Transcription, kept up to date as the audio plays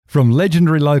From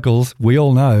legendary locals we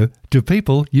all know to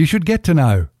people you should get to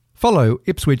know. Follow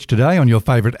Ipswich Today on your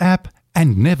favourite app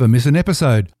and never miss an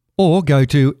episode. Or go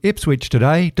to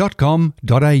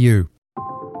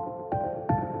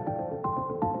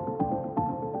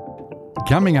ipswichtoday.com.au.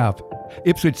 Coming up,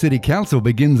 Ipswich City Council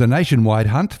begins a nationwide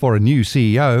hunt for a new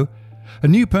CEO, a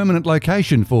new permanent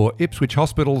location for Ipswich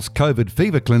Hospital's COVID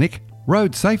fever clinic,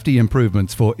 road safety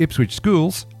improvements for Ipswich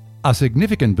schools, a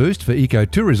significant boost for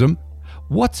ecotourism,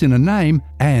 what's in a name,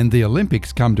 and the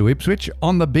Olympics come to Ipswich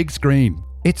on the big screen.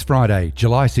 It's Friday,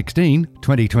 July 16,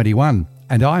 2021,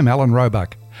 and I'm Alan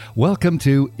Roebuck. Welcome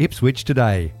to Ipswich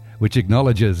Today, which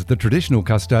acknowledges the traditional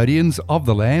custodians of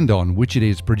the land on which it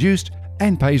is produced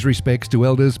and pays respects to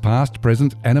elders past,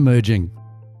 present and emerging.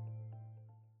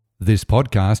 This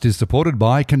podcast is supported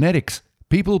by Kinetics,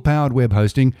 people-powered web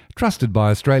hosting trusted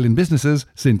by Australian businesses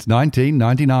since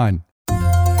 1999.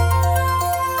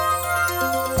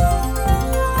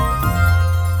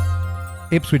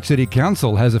 Ipswich City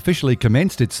Council has officially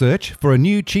commenced its search for a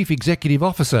new Chief Executive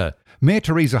Officer. Mayor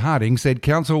Teresa Harding said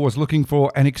Council was looking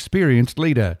for an experienced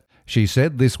leader. She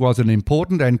said this was an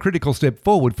important and critical step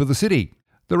forward for the city.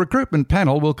 The recruitment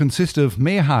panel will consist of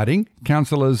Mayor Harding,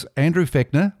 councillors Andrew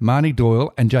Fechner, Marnie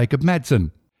Doyle and Jacob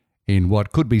Madsen. In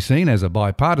what could be seen as a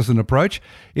bipartisan approach,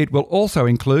 it will also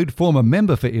include former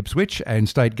member for Ipswich and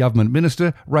State Government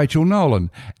Minister Rachel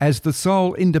Nolan as the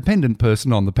sole independent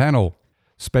person on the panel.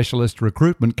 Specialist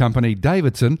recruitment company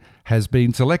Davidson has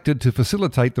been selected to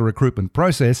facilitate the recruitment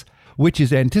process, which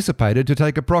is anticipated to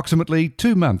take approximately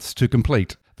 2 months to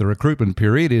complete. The recruitment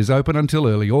period is open until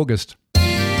early August.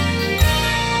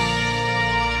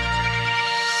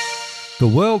 The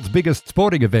world's biggest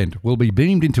sporting event will be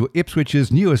beamed into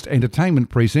Ipswich's newest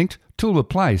entertainment precinct, Tulma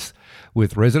Place,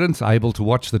 with residents able to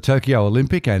watch the Tokyo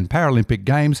Olympic and Paralympic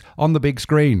Games on the big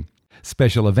screen.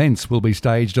 Special events will be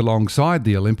staged alongside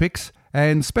the Olympics,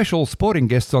 and special sporting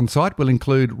guests on site will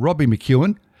include Robbie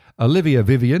McEwen, Olivia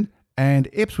Vivian and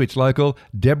Ipswich local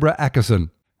Deborah Ackerson.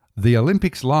 The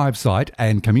Olympics live site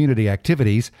and community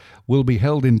activities will be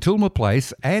held in Tulma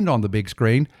Place and on the big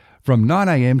screen from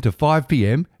 9am to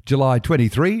 5pm, July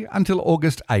 23 until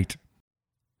August 8.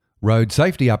 Road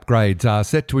safety upgrades are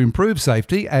set to improve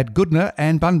safety at Goodna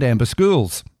and Bundamba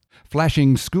schools.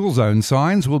 Flashing school zone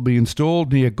signs will be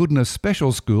installed near Goodna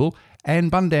Special School and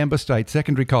Bundamba State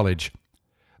Secondary College.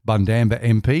 Bundamba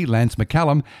MP Lance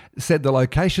McCallum said the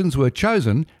locations were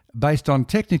chosen based on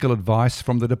technical advice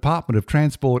from the Department of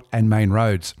Transport and Main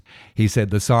Roads. He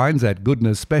said the signs at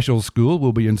Goodna Special School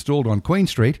will be installed on Queen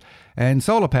Street and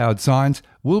solar-powered signs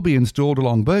will be installed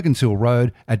along Bergensill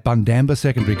Road at Bundamba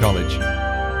Secondary College.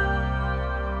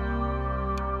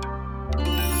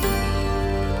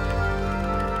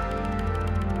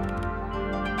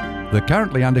 The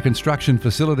currently under construction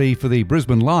facility for the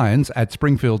Brisbane Lions at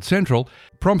Springfield Central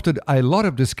prompted a lot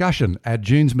of discussion at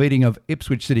June's meeting of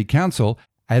Ipswich City Council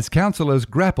as councillors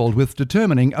grappled with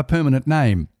determining a permanent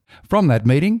name. From that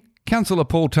meeting, Councillor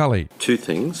Paul Tully. Two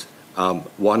things.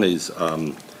 One is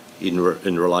in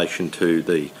relation to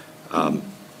the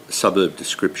suburb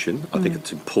description. I think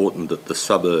it's important that the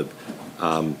suburb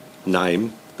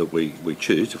name that we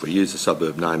choose, if we use the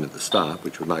suburb name at the start,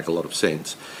 which would make a lot of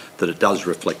sense, that it does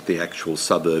reflect the actual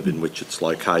suburb in which it's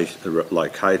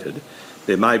located.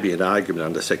 There may be an argument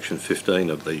under Section 15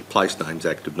 of the Place Names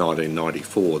Act of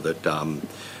 1994 that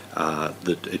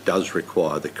that it does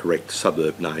require the correct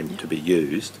suburb name to be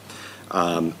used,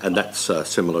 and that's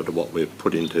similar to what we've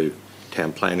put into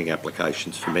town planning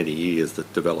applications for many years,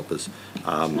 that developers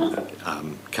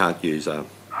can't use the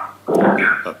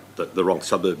wrong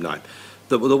suburb name.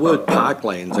 The word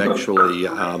parklands actually,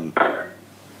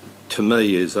 to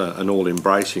me, is an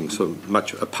all-embracing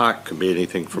much. A park can be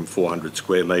anything from 400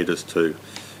 square metres to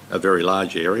a very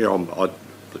large area. I'd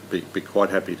be quite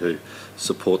happy to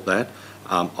support that.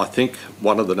 I think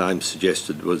one of the names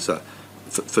suggested was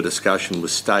for discussion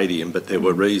was stadium, but there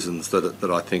were reasons that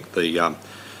I think the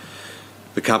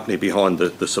company behind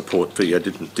the support figure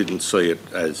didn't see it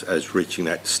as reaching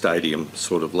that stadium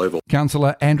sort of level.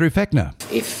 Councillor Andrew Fechner.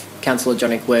 If Councillor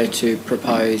Johnnick were to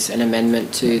propose an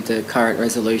amendment to the current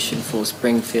resolution for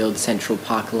Springfield Central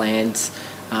Park lands,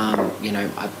 I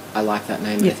like that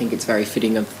name. Yeah. I think it's very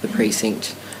fitting of the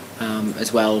precinct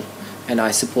as well. And I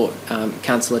support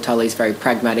Councillor Tully's very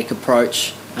pragmatic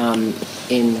approach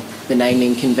in the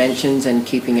naming conventions and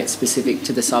keeping it specific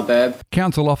to the suburb.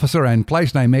 Council officer and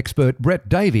place name expert Brett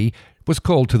Davey was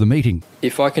called to the meeting.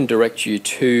 If I can direct you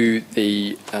to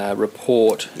the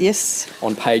report. Yes.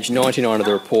 On page 99 of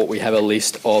the report, we have a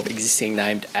list of existing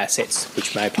named assets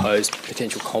which may pose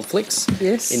potential conflicts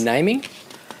in naming,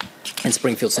 and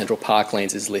Springfield Central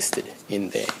Parklands is listed in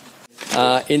there.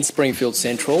 In Springfield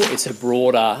Central, it's a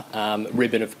broader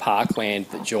ribbon of parkland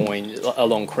that joins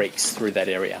along creeks through that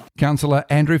area. Councillor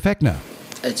Andrew Fechner.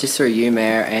 Just through you,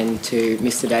 Mayor, and to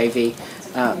Mr. Davey,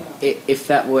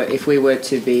 if we were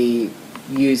to be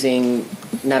using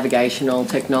navigational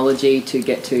technology to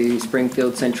get to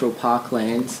Springfield Central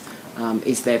Parklands,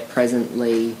 is there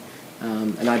presently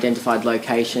an identified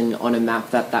location on a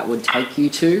map that would take you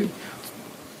to?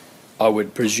 I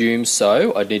would presume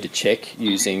so. I'd need to check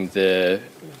using the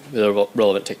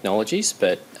relevant technologies,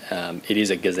 but it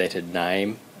is a gazetted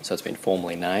name, so it's been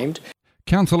formally named.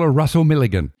 Councillor Russell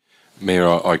Milligan.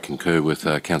 Mayor, I concur with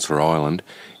Councillor Ireland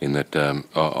in that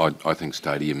I think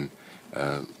stadium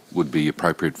would be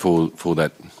appropriate for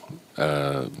that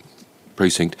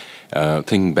precinct.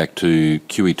 Thinking back to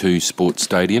QE2 Sports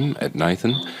Stadium at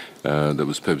Nathan, that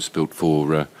was purpose-built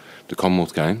for the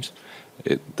Commonwealth Games.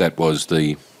 That was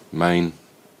the main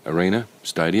arena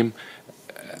stadium,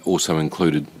 also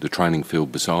included the training field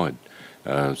beside.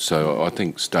 So I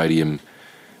think stadium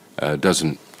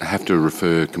doesn't have to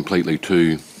refer completely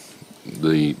to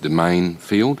the main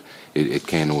field. It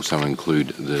can also include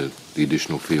the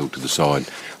additional field to the side.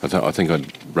 I think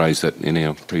I'd raised that in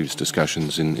our previous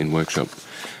discussions in workshop.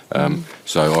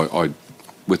 So I,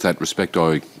 with that respect,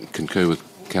 I concur with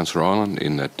Councillor Ireland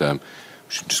in that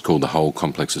we should just call the whole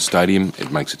complex a stadium.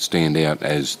 It makes it stand out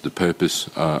as the purpose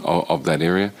of that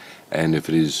area, and if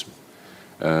it is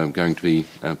going to be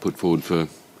put forward for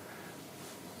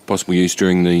possible use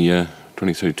during the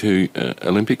 2032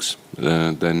 Olympics,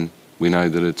 then we know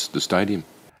that it's the stadium.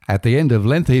 At the end of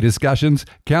lengthy discussions,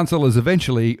 councillors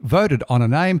eventually voted on a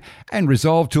name and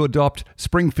resolved to adopt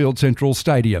Springfield Central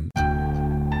Stadium.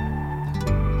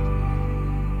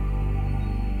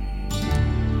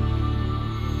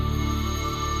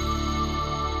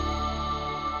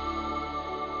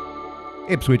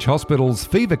 Ipswich Hospital's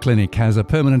Fever Clinic has a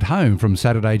permanent home from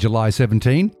Saturday, July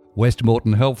 17.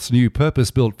 Westmoreton Health's new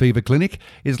purpose-built Fever Clinic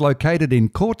is located in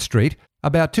Court Street,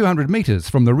 about 200 metres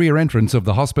from the rear entrance of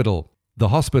the hospital. The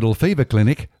Hospital Fever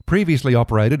Clinic previously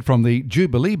operated from the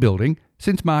Jubilee building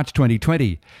since March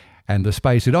 2020, and the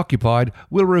space it occupied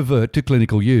will revert to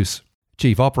clinical use.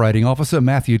 Chief Operating Officer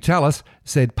Matthew Tallis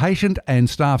said patient and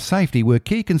staff safety were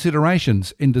key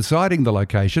considerations in deciding the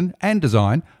location and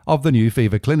design of the new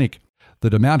Fever Clinic. The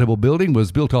demountable building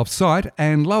was built off-site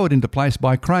and lowered into place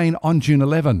by crane on June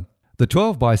 11. The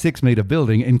 12 by 6 metre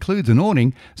building includes an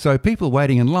awning so people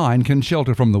waiting in line can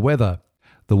shelter from the weather.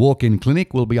 The walk-in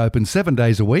clinic will be open 7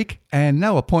 days a week and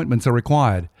no appointments are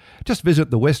required. Just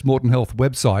visit the Westmoreton Health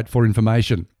website for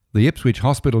information. The Ipswich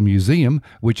Hospital Museum,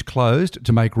 which closed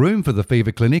to make room for the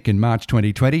Fever Clinic in March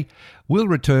 2020, will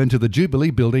return to the Jubilee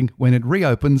building when it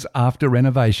reopens after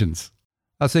renovations.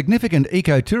 A significant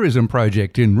ecotourism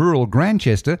project in rural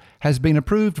Grantchester has been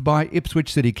approved by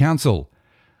Ipswich City Council.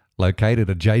 Located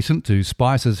adjacent to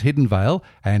Spice's Hidden Vale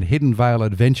and Hidden Vale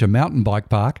Adventure Mountain Bike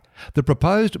Park, the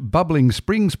proposed Bubbling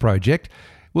Springs project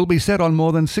will be set on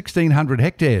more than 1,600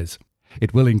 hectares.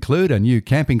 It will include a new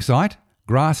camping site,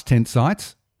 grass tent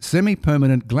sites,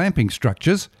 semi-permanent glamping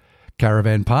structures,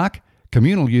 caravan park,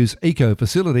 communal use eco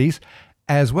facilities,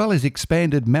 as well as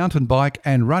expanded mountain bike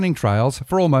and running trails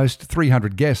for almost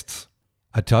 300 guests.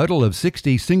 A total of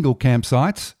 60 single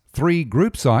campsites, 3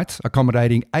 group sites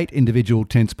accommodating 8 individual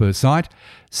tents per site,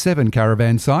 7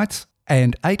 caravan sites,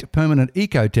 and 8 permanent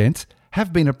eco tents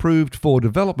have been approved for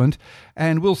development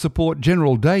and will support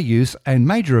general day use and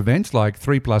major events like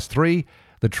 3+3,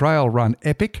 the Trail Run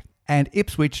Epic, and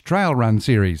Ipswich Trail Run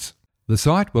Series. The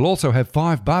site will also have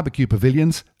 5 barbecue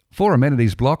pavilions, 4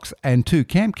 amenities blocks and 2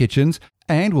 camp kitchens,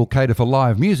 and will cater for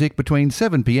live music between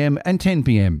 7 p.m. and 10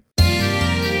 p.m.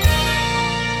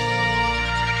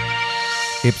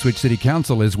 Ipswich City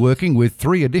Council is working with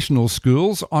 3 additional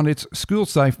schools on its School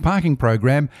Safe Parking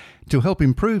program to help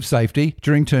improve safety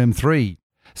during Term 3.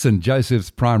 St Joseph's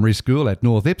Primary School at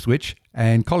North Ipswich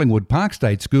and Collingwood Park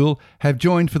State School have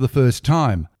joined for the first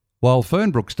time, while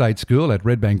Fernbrook State School at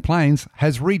Redbank Plains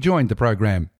has rejoined the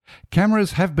program.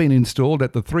 Cameras have been installed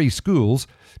at the 3 schools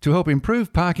to help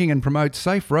improve parking and promote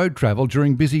safe road travel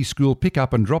during busy school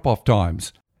pick-up and drop-off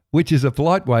times, which is a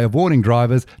polite way of warning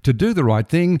drivers to do the right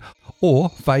thing or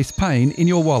face pain in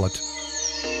your wallet.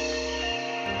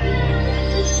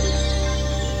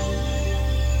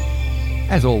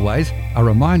 As always, a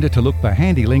reminder to look for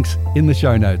handy links in the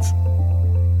show notes.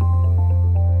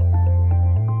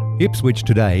 Ipswich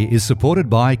Today is supported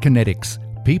by Kinetics,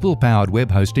 people-powered web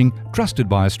hosting trusted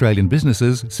by Australian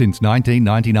businesses since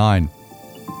 1999.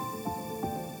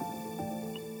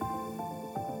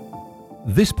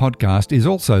 This podcast is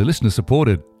also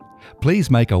listener-supported.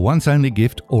 Please make a once-only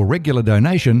gift or regular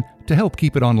donation to help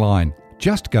keep it online.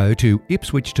 Just go to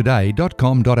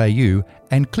ipswichtoday.com.au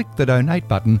and click the donate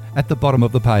button at the bottom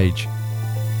of the page.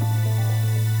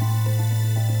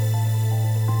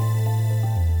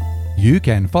 You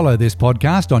can follow this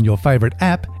podcast on your favourite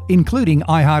app, including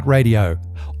iHeartRadio,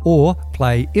 or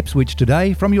play Ipswich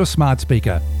Today from your smart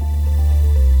speaker.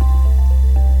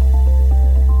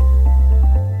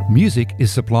 Music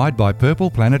is supplied by Purple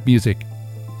Planet Music.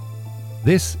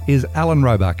 This is Alan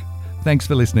Roebuck. Thanks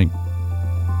for listening.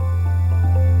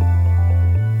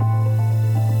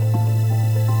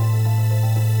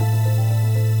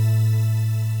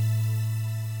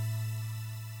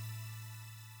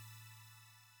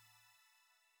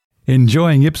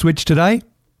 Enjoying Ipswich Today?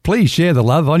 Please share the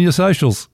love on your socials.